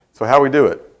So how we do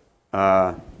it?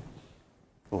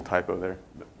 Little typo there.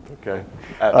 Okay.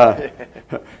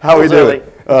 How we do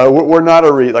it? We're not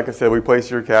a REIT. Like I said, we place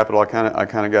your capital. I kind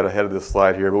of got ahead of this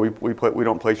slide here, but we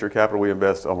don't place your capital. We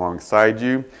invest alongside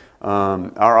you.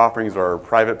 Our offerings are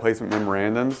private placement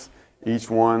memorandums.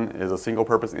 Each one is a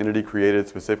single-purpose entity created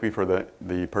specifically for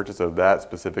the purchase of that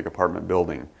specific apartment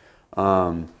building.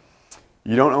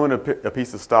 You don't own a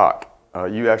piece of stock.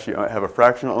 You actually have a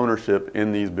fractional ownership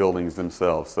in these buildings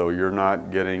themselves. So you're not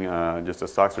getting just a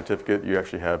stock certificate. You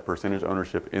actually have percentage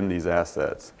ownership in these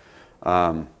assets.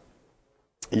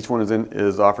 Each one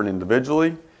is offered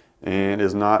individually and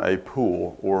is not a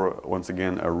pool or, once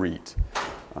again, a REIT.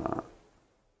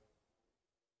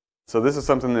 So this is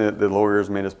something that the lawyers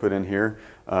made us put in here.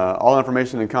 All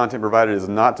information and content provided is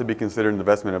not to be considered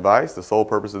investment advice. The sole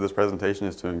purpose of this presentation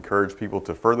is to encourage people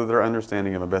to further their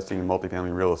understanding of investing in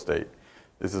multifamily real estate.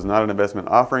 This is not an investment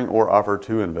offering or offer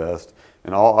to invest,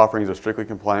 and all offerings are strictly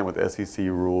compliant with SEC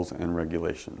rules and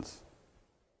regulations.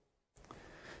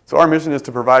 So our mission is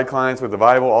to provide clients with a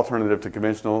viable alternative to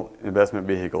conventional investment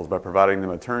vehicles by providing them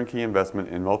a turnkey investment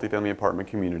in multifamily apartment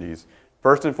communities.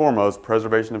 First and foremost,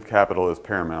 preservation of capital is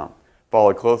paramount,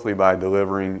 followed closely by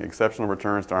delivering exceptional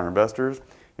returns to our investors.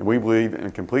 And we believe in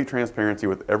complete transparency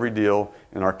with every deal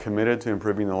and are committed to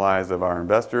improving the lives of our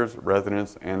investors,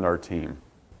 residents, and our team.